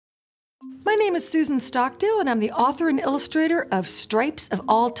My name is Susan Stockdale, and I'm the author and illustrator of Stripes of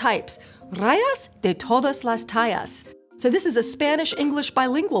All Types, Rayas de Todas las Tallas. So this is a Spanish-English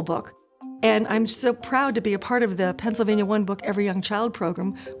bilingual book, and I'm so proud to be a part of the Pennsylvania One Book Every Young Child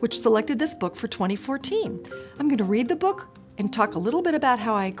program, which selected this book for 2014. I'm going to read the book and talk a little bit about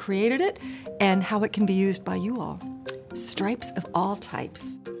how I created it and how it can be used by you all. Stripes of All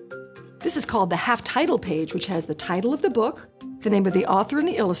Types. This is called the half-title page, which has the title of the book, the name of the author and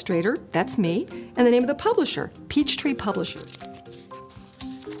the illustrator, that's me, and the name of the publisher, Peachtree Publishers.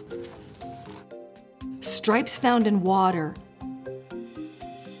 Stripes found in water,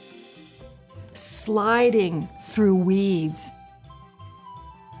 sliding through weeds,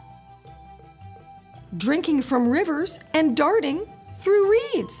 drinking from rivers and darting through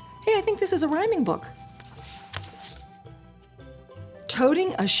reeds. Hey, I think this is a rhyming book.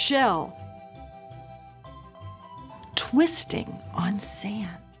 Toting a shell, twisting on sand,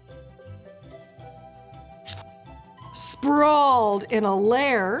 sprawled in a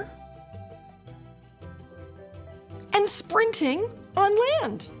lair, and sprinting on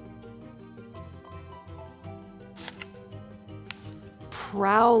land.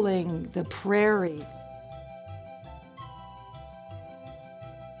 Prowling the prairie,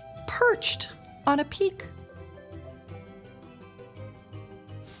 perched on a peak,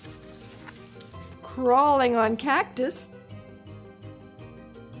 crawling on cactus,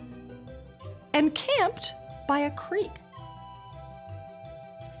 and camped by a creek.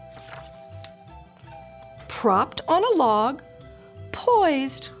 Propped on a log,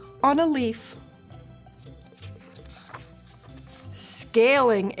 poised on a leaf.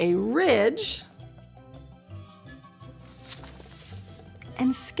 Scaling a ridge,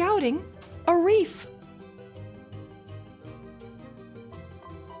 and scouting a reef.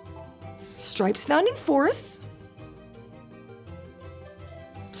 Stripes found in forests,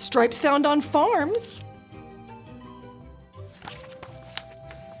 stripes found on farms,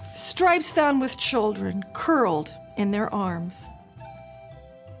 stripes found with children curled in their arms.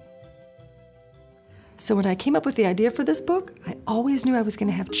 So when I came up with the idea for this book, I always knew I was going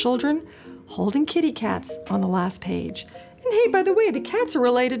to have children holding kitty cats on the last page. And hey, by the way, the cats are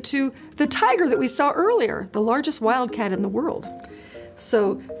related to the tiger that we saw earlier, the largest wild cat in the world.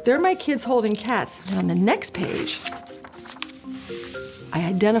 So they're my kids holding cats. And on the next page, I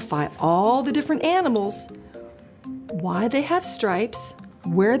identify all the different animals, why they have stripes,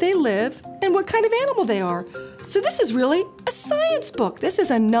 where they live, and what kind of animal they are. So this is really a science book. This is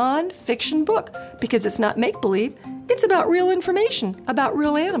a non-fiction book because it's not make-believe. It's about real information, about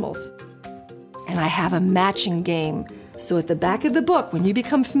real animals. And I have a matching game. So at the back of the book, when you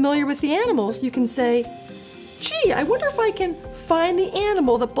become familiar with the animals, you can say, gee, I wonder if I can find the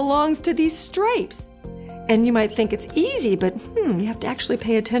animal that belongs to these stripes. And you might think it's easy, but you have to actually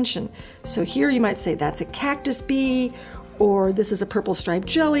pay attention. So here you might say that's a cactus bee, or this is a purple striped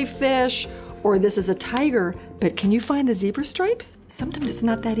jellyfish, or this is a tiger. But can you find the zebra stripes? Sometimes it's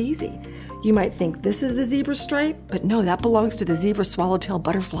not that easy. You might think this is the zebra stripe, but no, that belongs to the zebra swallowtail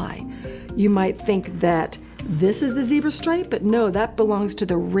butterfly. You might think that this is the zebra stripe, but no, that belongs to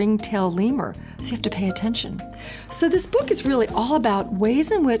the ringtail lemur. So you have to pay attention. So this book is really all about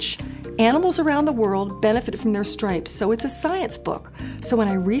ways in which animals around the world benefit from their stripes. So it's a science book. So when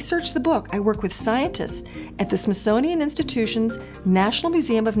I research the book, I work with scientists at the Smithsonian Institution's National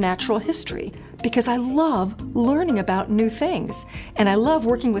Museum of Natural History because I love learning about new things. And I love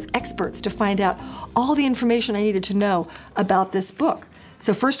working with experts to find out all the information I needed to know about this book.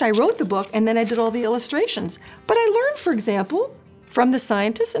 So first I wrote the book and then I did all the illustrations. But I learned, for example, from the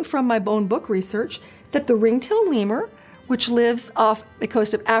scientists and from my own book research that the ringtail lemur, which lives off the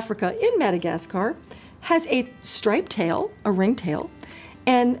coast of Africa in Madagascar, has a striped tail, a ringtail,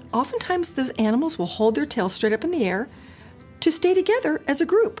 and oftentimes those animals will hold their tail straight up in the air to stay together as a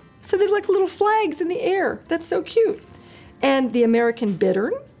group. So they're like little flags in the air. That's so cute. And the American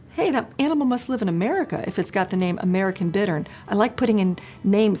bittern, hey, that animal must live in America if it's got the name American bittern. I like putting in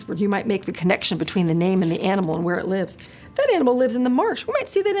names where you might make the connection between the name and the animal and where it lives. That animal lives in the marsh. We might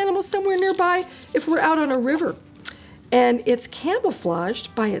see that animal somewhere nearby if we're out on a river. And it's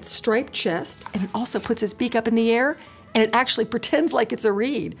camouflaged by its striped chest, and it also puts its beak up in the air, and it actually pretends like it's a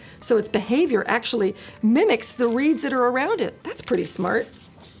reed. So its behavior actually mimics the reeds that are around it. That's pretty smart.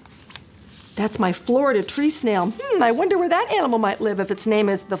 That's my Florida tree snail. I wonder where that animal might live if its name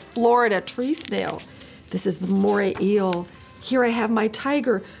is the Florida tree snail. This is the moray eel. Here I have my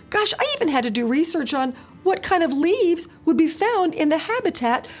tiger. Gosh, I even had to do research on what kind of leaves would be found in the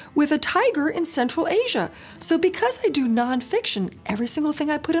habitat with a tiger in Central Asia. So because I do nonfiction, every single thing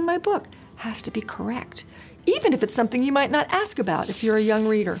I put in my book has to be correct, even if it's something you might not ask about if you're a young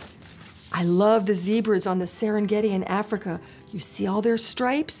reader. I love the zebras on the Serengeti in Africa. You see all their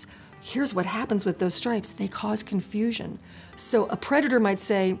stripes? Here's what happens with those stripes. They cause confusion. So a predator might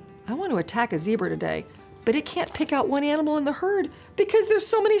say, I want to attack a zebra today, but it can't pick out one animal in the herd because there's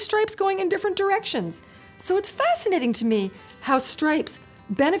so many stripes going in different directions. So it's fascinating to me how stripes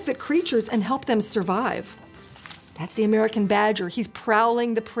benefit creatures and help them survive. That's the American badger. He's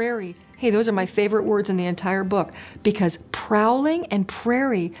prowling the prairie. Hey, those are my favorite words in the entire book because prowling and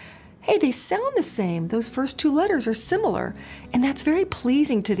prairie, hey, they sound the same. Those first two letters are similar, and that's very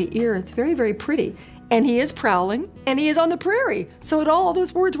pleasing to the ear. It's very, very pretty. And he is prowling, and he is on the prairie. So all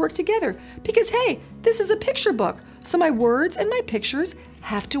those words work together because, hey, this is a picture book. So my words and my pictures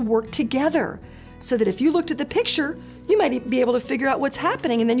have to work together so that if you looked at the picture, you might be able to figure out what's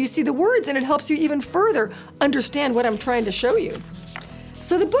happening, and then you see the words, and it helps you even further understand what I'm trying to show you.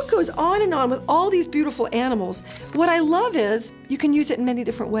 So the book goes on and on with all these beautiful animals. What I love is you can use it in many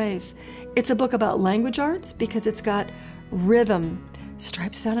different ways. It's a book about language arts because it's got rhythm,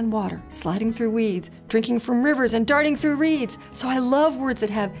 stripes found in water, sliding through weeds, drinking from rivers, and darting through reeds. So I love words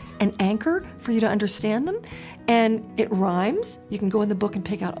that have an anchor for you to understand them. And it rhymes. You can go in the book and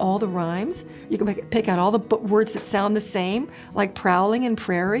pick out all the rhymes. You can pick out all the words that sound the same, like prowling and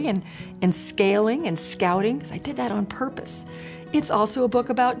prairie and scaling and scouting, because I did that on purpose. It's also a book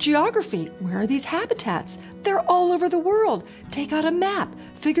about geography. Where are these habitats? They're all over the world. Take out a map.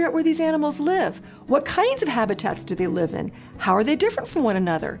 Figure out where these animals live. What kinds of habitats do they live in? How are they different from one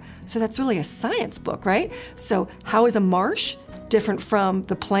another? So that's really a science book, right? So how is a marsh different from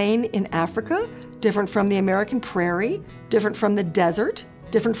the plain in Africa? Different from the American prairie? Different from the desert?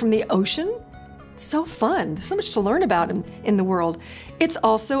 Different from the ocean? It's so fun. There's so much to learn about in the world. It's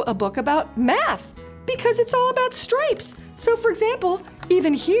also a book about math, because it's all about stripes. So for example,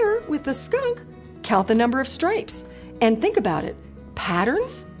 even here with the skunk, count the number of stripes and think about it.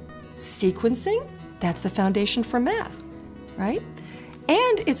 Patterns, sequencing, that's the foundation for math, right?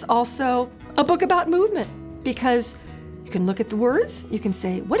 And it's also a book about movement because you can look at the words, you can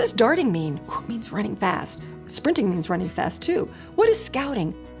say, what does darting mean? It means running fast. Sprinting means running fast too. What is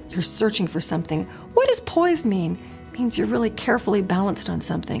scouting? You're searching for something. What does poised mean? It means you're really carefully balanced on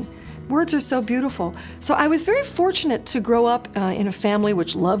something. Words are so beautiful. So I was very fortunate to grow up in a family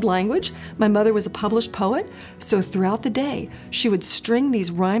which loved language. My mother was a published poet, so throughout the day, she would string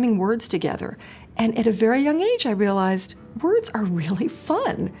these rhyming words together. And at a very young age, I realized words are really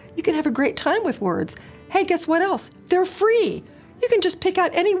fun. You can have a great time with words. Hey, guess what else? They're free. You can just pick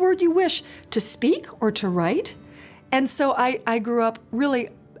out any word you wish to speak or to write. And so I grew up really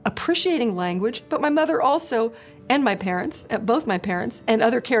appreciating language, but my mother also, and my parents, both my parents and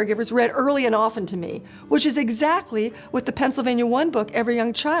other caregivers read early and often to me, which is exactly what the Pennsylvania One book every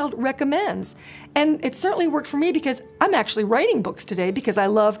young child recommends. And it certainly worked for me because I'm actually writing books today because I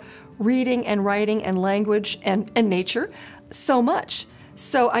love reading and writing and language and nature so much.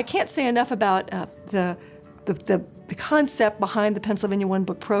 So I can't say enough about the concept behind the Pennsylvania One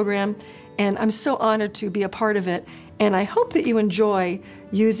Book program, and I'm so honored to be a part of it. And I hope that you enjoy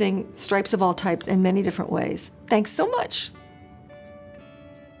using stripes of all types in many different ways. Thanks so much.